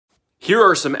Here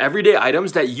are some everyday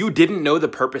items that you didn't know the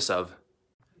purpose of.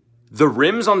 The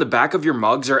rims on the back of your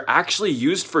mugs are actually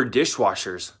used for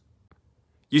dishwashers.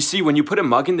 You see, when you put a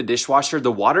mug in the dishwasher, the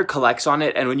water collects on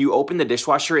it, and when you open the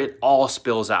dishwasher, it all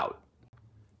spills out.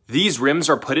 These rims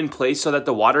are put in place so that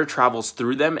the water travels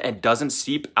through them and doesn't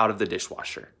seep out of the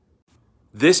dishwasher.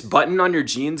 This button on your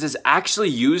jeans is actually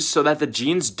used so that the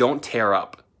jeans don't tear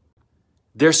up.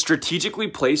 They're strategically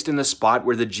placed in the spot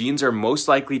where the jeans are most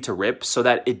likely to rip so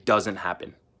that it doesn't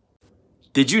happen.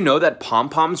 Did you know that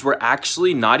pom-poms were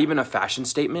actually not even a fashion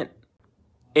statement?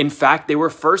 In fact, they were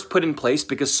first put in place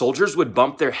because soldiers would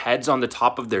bump their heads on the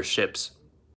top of their ships.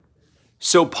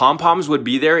 So pom-poms would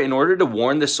be there in order to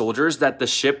warn the soldiers that the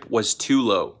ship was too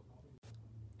low.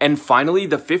 And finally,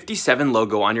 the 57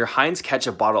 logo on your Heinz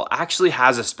ketchup bottle actually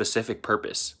has a specific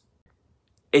purpose.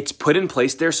 It's put in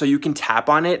place there so you can tap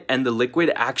on it and the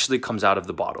liquid actually comes out of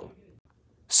the bottle.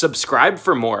 Subscribe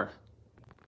for more.